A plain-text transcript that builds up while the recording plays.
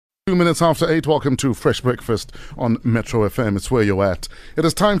2 minutes after 8, welcome to Fresh Breakfast on Metro FM. It's where you're at. It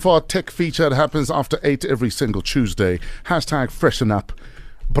is time for our tech feature. It happens after 8 every single Tuesday. Hashtag freshen up.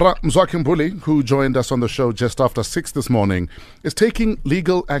 Bra Mzwakimbuli, who joined us on the show just after 6 this morning, is taking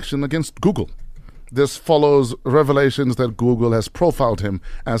legal action against Google. This follows revelations that Google has profiled him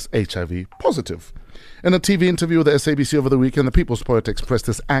as HIV positive. In a TV interview with the SABC over the weekend, the People's Poet expressed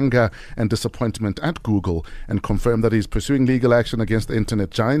his anger and disappointment at Google and confirmed that he's pursuing legal action against the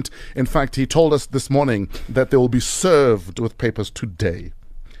internet giant. In fact, he told us this morning that they will be served with papers today.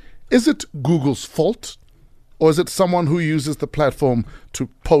 Is it Google's fault, or is it someone who uses the platform to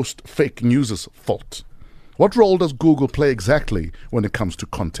post fake news' fault? What role does Google play exactly when it comes to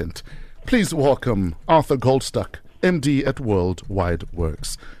content? Please welcome Arthur Goldstuck, MD at Worldwide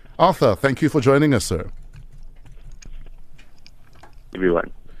Works. Arthur, thank you for joining us, sir.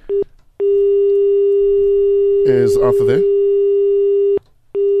 Everyone. Is Arthur there?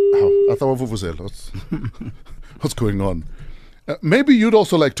 Oh, Arthur, what's going on? Maybe you'd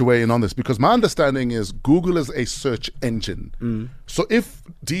also like to weigh in on this, because my understanding is Google is a search engine. So if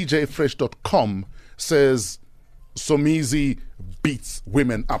djfresh.com says Somizi beats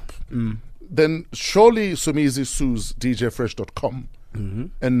women up, then surely Somizi sues djfresh.com.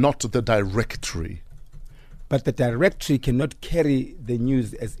 And not the directory. But the directory cannot carry the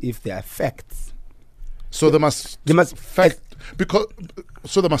news as if they are facts. So they must fact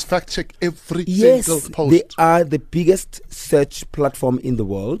check every single post. They are the biggest search platform in the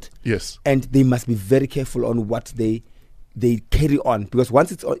world. Yes. And they must be very careful on what they carry on, because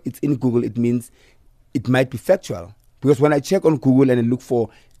once it's in Google, it means it might be factual. Because when I check on Google and I look for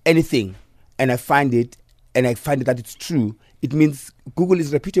anything and I find it that it's true, it means Google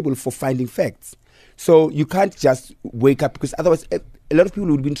is reputable for finding facts. So you can't just wake up, because otherwise a lot of people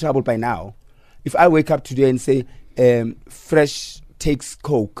would be in trouble by now. If I wake up today and say, Fresh takes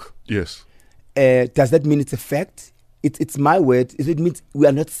Coke. Yes. Does that mean it's a fact? It's my word. It means we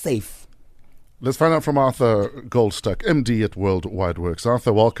are not safe. Let's find out from Arthur Goldstuck, MD at Worldwide Works.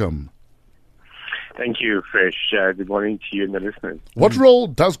 Arthur, welcome. Thank you, Fresh. Good morning to you and the listeners. What role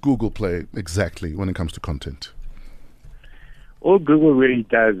does Google play exactly when it comes to content? All Google really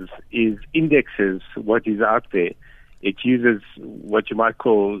does is indexes what is out there. It uses what you might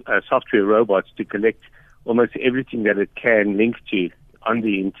call software robots to collect almost everything that it can link to on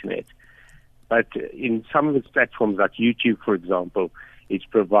the internet. But in some of its platforms, like YouTube, for example, it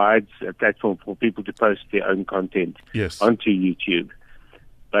provides a platform for people to post their own content onto YouTube.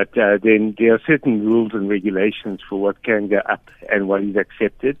 But then there are certain rules and regulations for what can go up and what is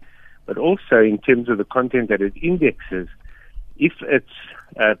accepted. But also in terms of the content that it indexes, if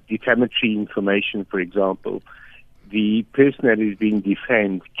it's defamatory information, for example, the person that is being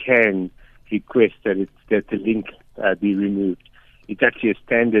defamed can request that the link be removed. It's actually a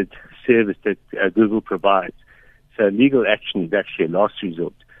standard service that Google provides. So legal action is actually a last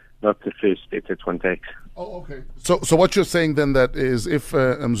resort, not the first step that one takes. Oh, okay. So what you're saying then, that is, if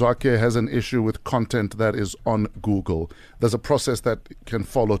Mzwake has an issue with content that is on Google, there's a process that can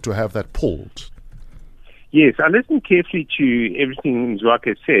follow to have that pulled. Yes, I listened carefully to everything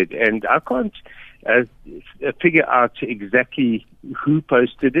Mzwake said, and I can't figure out exactly who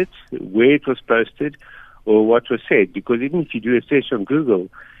posted it, where it was posted, or what was said, because even if you do a search on Google,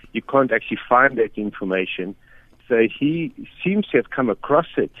 you can't actually find that information. So he seems to have come across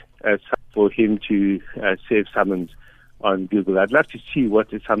it for him to serve summons on Google. I'd love to see what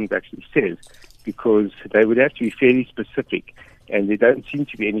the summons actually says, because they would have to be fairly specific, and there don't seem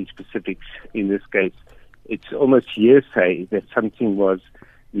to be any specifics in this case. It's almost hearsay that something was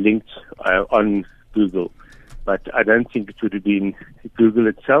linked on Google, but I don't think it would have been Google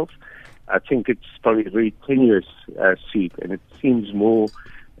itself. I think it's probably a very tenuous suit, and it seems more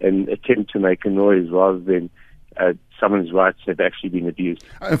an attempt to make a noise rather than someone's rights have actually been abused.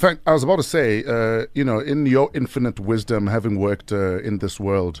 In fact, I was about to say, in your infinite wisdom, having worked in this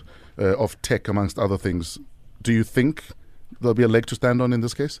world of tech, amongst other things, do you think there'll be a leg to stand on in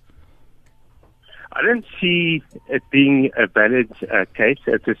this case? I don't see it being a valid case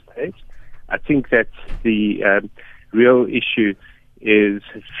at this stage. I think that the real issue is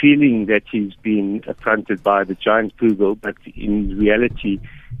feeling that he's been affronted by the giant Google, but in reality,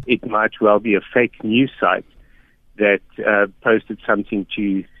 it might well be a fake news site that posted something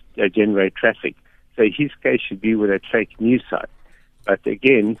to generate traffic. So his case should be with a fake news site. But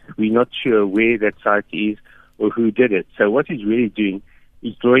again, we're not sure where that site is or who did it. So what he's really doing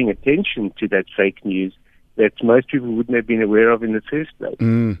is drawing attention to that fake news that most people wouldn't have been aware of in the first place.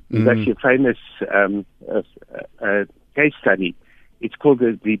 There's actually a famous case study. It's called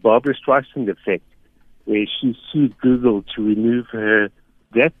the Barbara Streisand effect, where she sued Google to remove her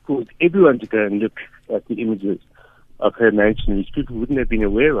that caused everyone to go and look at the images of her mansion, which people wouldn't have been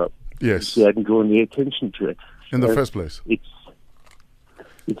aware of. Yes. She hadn't drawn their attention to it. In the first place.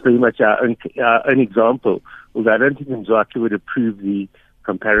 It's very much our own example, although I don't think Mzwakhe would approve the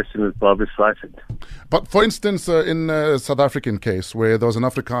comparison with Barbara Streisand. But for instance, in a South African case where there was an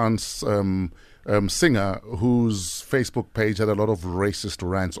Afrikaans singer whose Facebook page had a lot of racist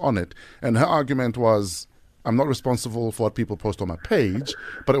rants on it, and her argument was, I'm not responsible for what people post on my page,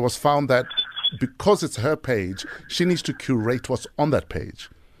 but it was found that because it's her page, she needs to curate what's on that page.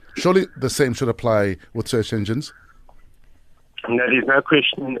 Surely the same should apply with search engines? No, there's no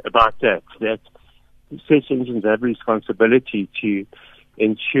question about that. That search engines have a responsibility to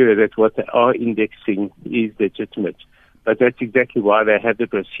ensure that what they are indexing is legitimate. But that's exactly why they have the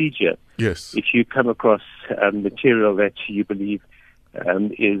procedure. Yes. If you come across material that you believe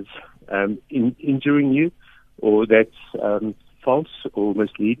is injuring you, or that's false or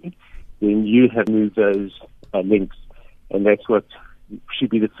misleading, then you have moved those links. And that's what should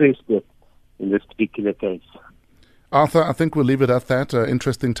be the first step in this particular case. Arthur, I think we'll leave it at that.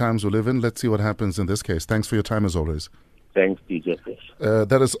 Interesting times we live in. Let's see what happens in this case. Thanks for your time as always. Thanks, DJ.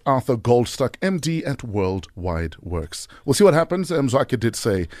 That is Arthur Goldstuck, MD at Worldwide Works. We'll see what happens. Mzwakhe did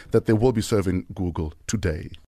say that they will be serving Google today.